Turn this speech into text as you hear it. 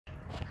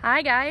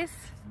Hi guys,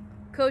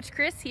 Coach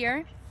Chris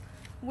here.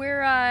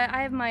 I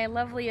have my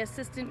lovely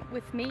assistant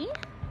with me.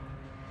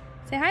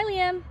 Say hi,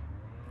 Liam.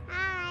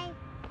 Hi.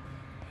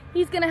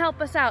 He's gonna help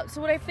us out.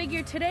 So what I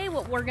figured today,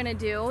 what we're gonna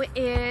do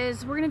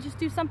is we're gonna just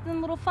do something a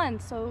little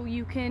fun so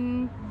you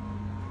can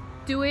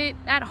do it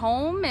at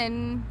home,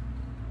 and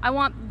I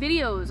want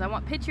videos, I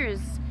want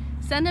pictures.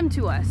 Send them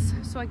to us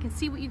so I can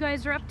see what you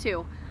guys are up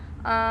to.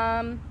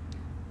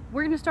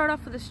 We're gonna start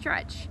off with a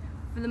stretch.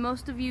 For the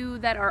most of you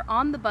that are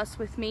on the bus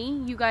with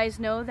me, you guys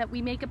know that we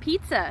make a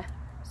pizza.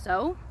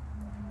 So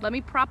let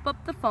me prop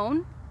up the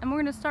phone and we're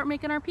gonna start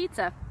making our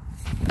pizza.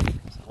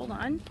 So hold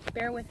on,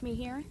 bear with me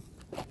here.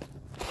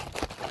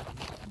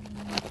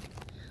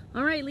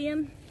 All right,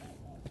 Liam,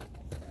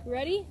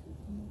 ready?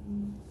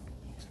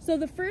 So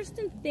the first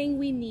thing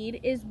we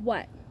need is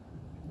what?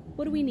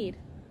 What do we need?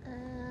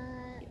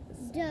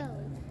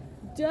 Dough.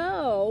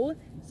 Dough?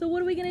 So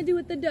what are we gonna do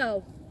with the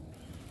dough?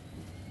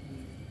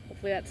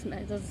 Hopefully that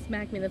doesn't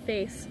smack me in the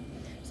face.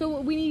 So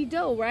we need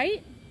dough,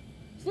 right?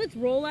 So let's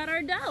roll out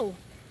our dough.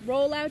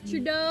 Roll out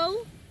your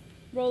dough.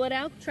 Roll it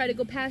out. Try to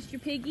go past your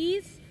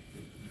piggies.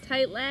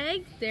 Tight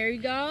leg. There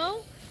you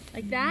go.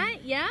 Like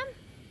that. Yeah?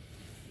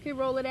 Okay,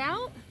 roll it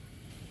out.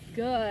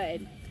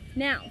 Good.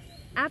 Now,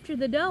 after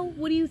the dough,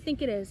 what do you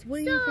think it is? What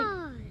do you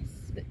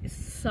think?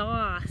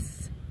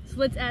 Sauce. So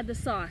let's add the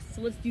sauce.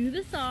 So let's do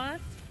the sauce.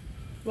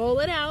 Roll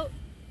it out.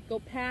 Go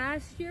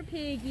past your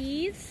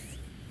piggies.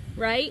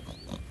 Right?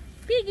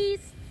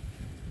 Piggies.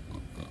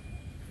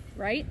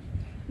 Right?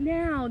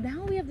 Now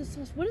we have the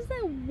sauce. What is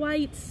that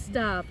white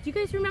stuff? Do you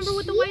guys remember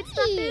what the white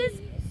stuff is?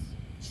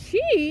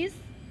 Cheese?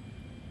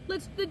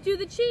 Let's do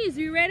the cheese.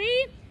 Are you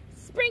ready?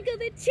 Sprinkle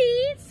the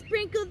cheese,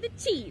 sprinkle the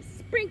cheese,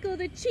 sprinkle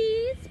the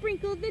cheese,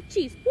 sprinkle the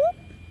cheese. Whoop,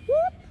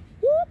 whoop,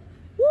 whoop,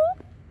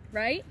 whoop.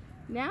 Right?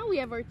 Now we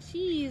have our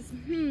cheese.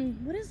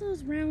 What is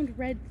those round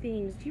red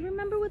things? Do you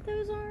remember what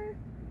those are?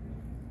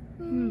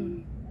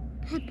 Pepperoni.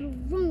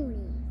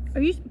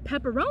 Are you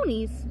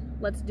pepperonis?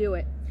 Let's do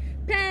it.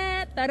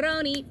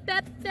 Pepperoni,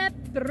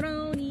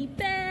 pepperoni,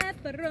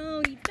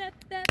 pepperoni,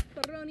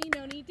 pepperoni,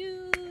 noni,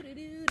 do do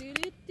do do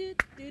do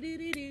do do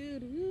do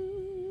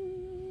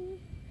do.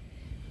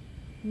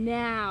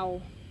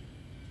 Now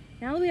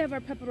that we have our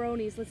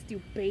pepperonis, let's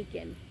do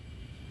bacon.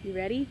 You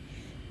ready?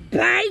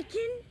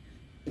 Bacon,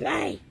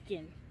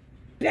 bacon,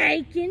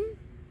 bacon,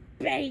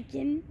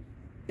 bacon,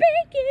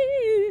 bacon.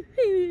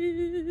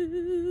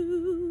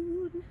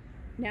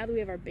 Now that we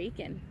have our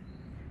bacon,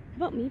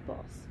 how about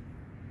meatballs?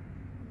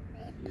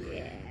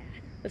 Yeah.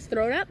 Let's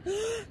throw it up. How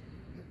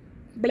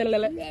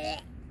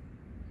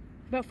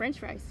about French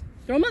fries?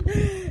 Throw them up.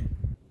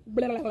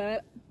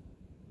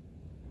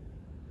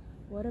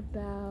 What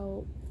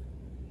about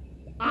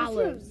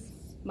olives?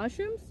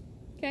 Mushrooms?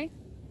 Okay.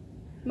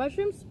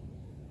 Mushrooms?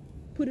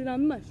 Put it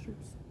on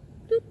mushrooms.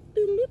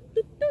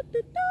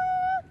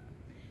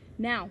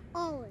 Now.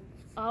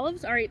 Olives.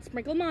 Olives? All right,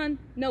 sprinkle them on.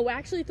 No,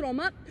 actually throw them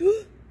up.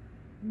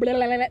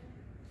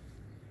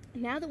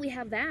 Now that we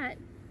have that,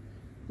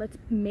 let's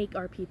make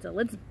our pizza.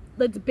 Let's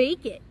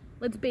bake it.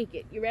 Let's bake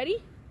it. You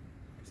ready?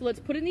 So let's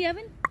put it in the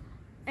oven,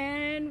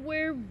 and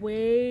we're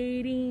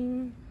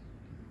waiting.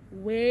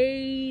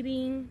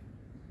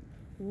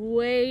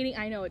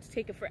 I know it's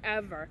taking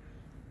forever.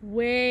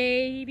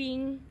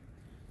 Waiting.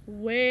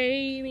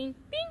 Bing.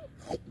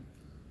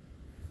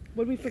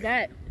 What did we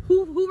forget?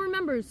 Who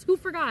remembers? Who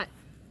forgot?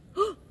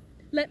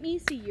 Let me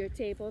see your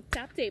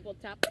tabletop.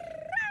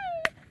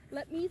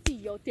 Let me see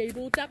your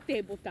tabletop.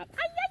 Ay, ay,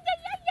 ay,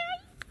 ay,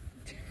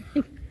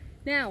 ay.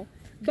 Now,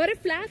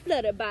 butterfly,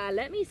 flutter by.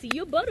 Let me see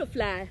your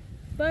butterfly.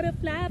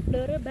 Butterfly,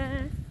 flutter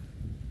by.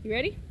 You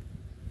ready?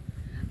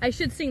 I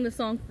should sing the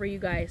song for you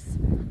guys.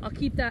 I'll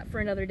keep that for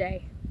another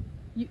day.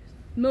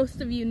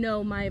 Most of you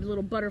know my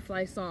little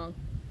butterfly song.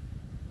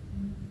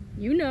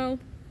 You know.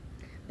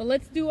 But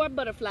let's do our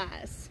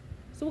butterflies.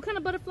 So what kind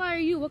of butterfly are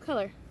you? What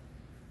color?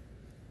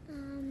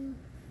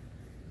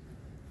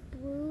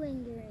 Blue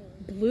and green.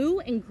 Blue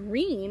and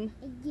green?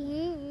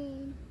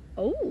 Again.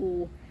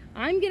 Oh,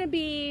 I'm gonna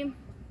be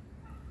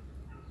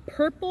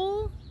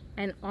purple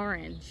and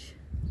orange.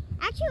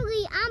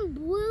 Actually, I'm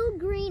blue,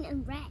 green,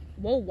 and red.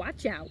 Whoa,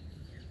 watch out.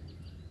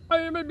 I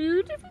am a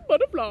beautiful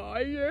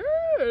butterfly,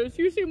 yes.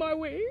 You see my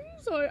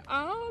wings? I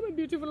am a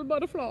beautiful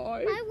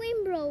butterfly. My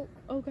wing broke.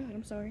 Oh God,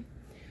 I'm sorry.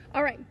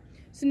 All right,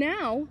 so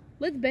now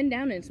let's bend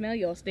down and smell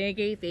your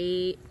stinky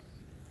feet.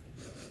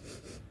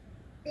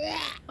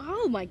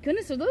 Oh my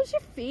goodness, are those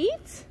your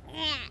feet?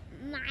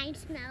 Mine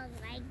smells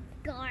like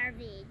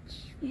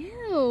garbage.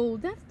 Ew,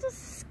 that's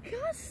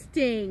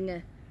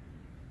disgusting.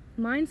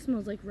 Mine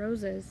smells like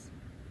roses.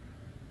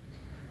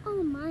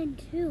 Oh, mine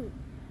too.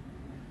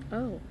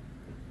 Oh,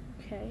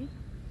 okay.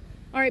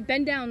 All right,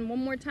 bend down one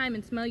more time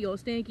and smell your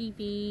stinky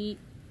feet.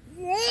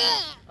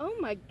 Oh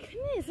my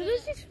goodness, are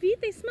those your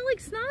feet? They smell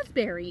like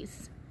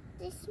snozzberries.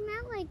 They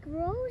smell like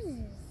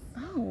roses.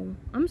 Oh,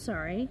 I'm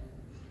sorry.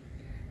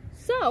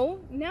 So,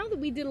 now that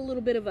we did a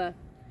little bit of a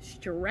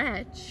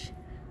stretch,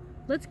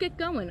 let's get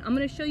going. I'm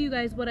going to show you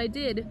guys what I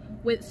did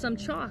with some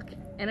chalk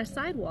and a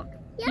sidewalk.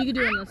 Yep, you can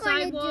do it on the I'm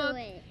gonna sidewalk. do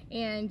it.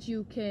 and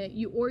you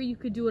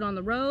could do it on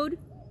the road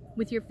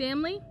with your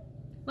family.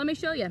 Let me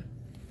show you.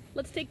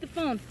 Let's take the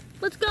phone.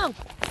 Let's go.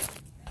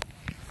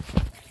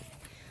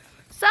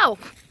 So,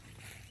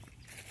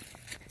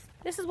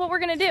 this is what we're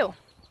gonna do,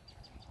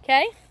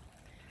 okay?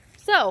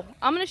 So,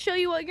 I'm gonna show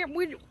you what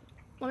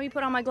let me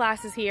put on my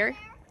glasses here,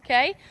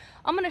 okay?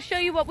 I'm gonna show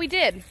you what we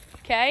did,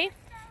 okay?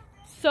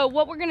 So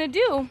what we're gonna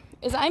do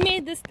is I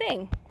made this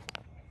thing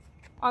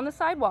on the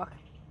sidewalk.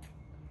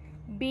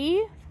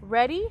 Be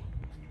ready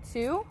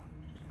to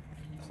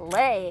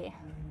play.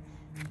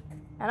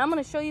 And I'm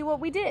gonna show you what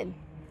we did.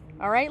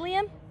 All right,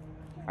 Liam?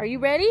 Are you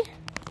ready?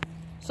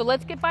 So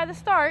let's get by the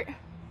start.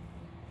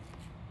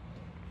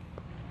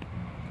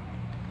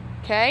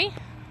 Okay.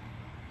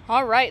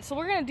 All right, so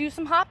we're gonna do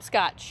some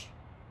hopscotch.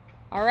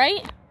 All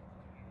right?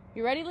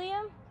 You ready,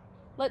 Liam?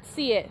 Let's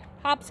see it.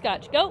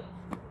 Hopscotch, go.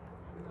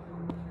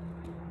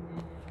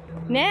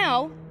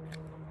 Now,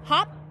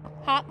 hop,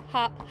 hop,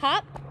 hop,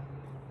 hop.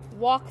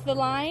 Walk the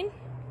line.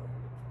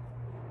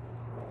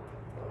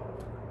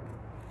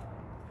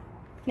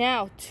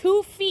 Now,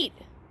 2 feet.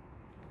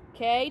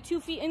 Okay,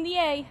 2 feet in the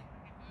A.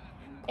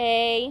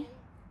 A,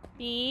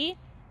 B,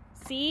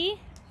 C,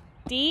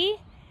 D,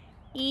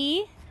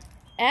 E,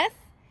 F,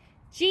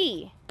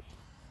 G,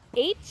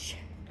 H,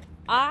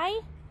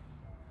 I,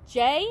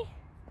 J,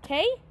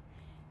 K,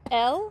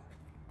 L,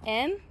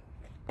 M,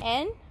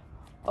 N,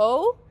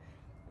 O,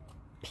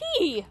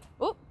 P,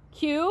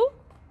 Q,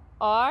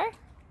 R,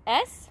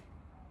 S,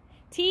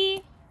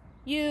 T,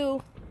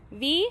 U,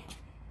 V,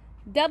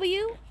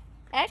 W,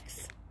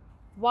 X,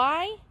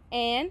 Y,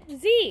 and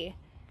Z.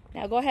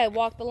 Now go ahead,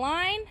 walk the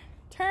line,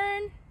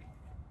 turn,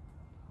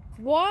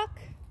 walk,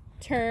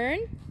 turn,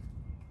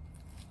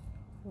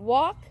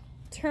 walk,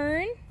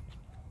 turn,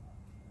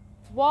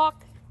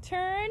 walk,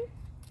 turn,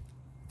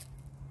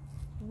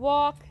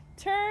 walk,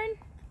 turn.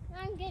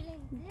 I'm getting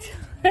this.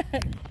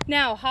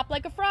 Now hop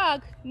like a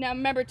frog. Now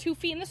remember, 2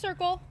 feet in the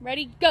circle.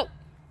 Ready, go.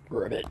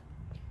 Ribbit,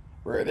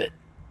 ribbit,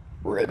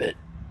 ribbit.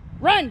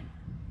 Run.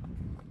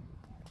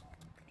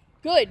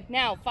 Good.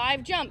 Now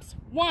 5 jumps.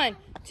 1,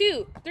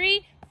 2,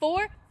 3,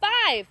 4,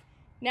 5.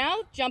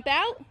 Now jump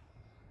out.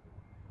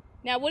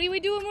 Now what do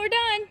we do when we're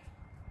done?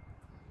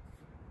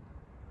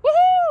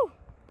 Woohoo!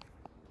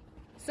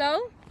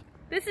 So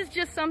this is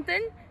just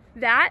something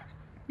that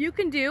you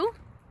can do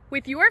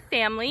with your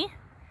family,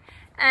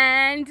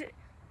 and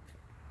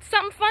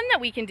something fun that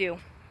we can do.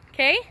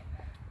 Okay?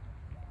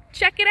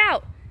 Check it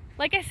out.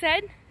 Like I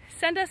said,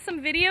 send us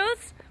some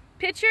videos,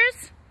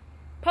 pictures,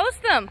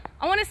 post them.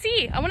 I want to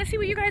see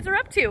what you guys are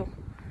up to.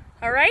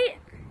 All right?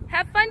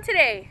 Have fun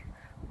today.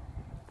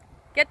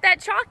 Get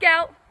that chalk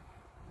out.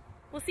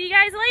 We'll see you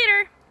guys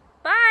later.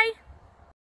 Bye.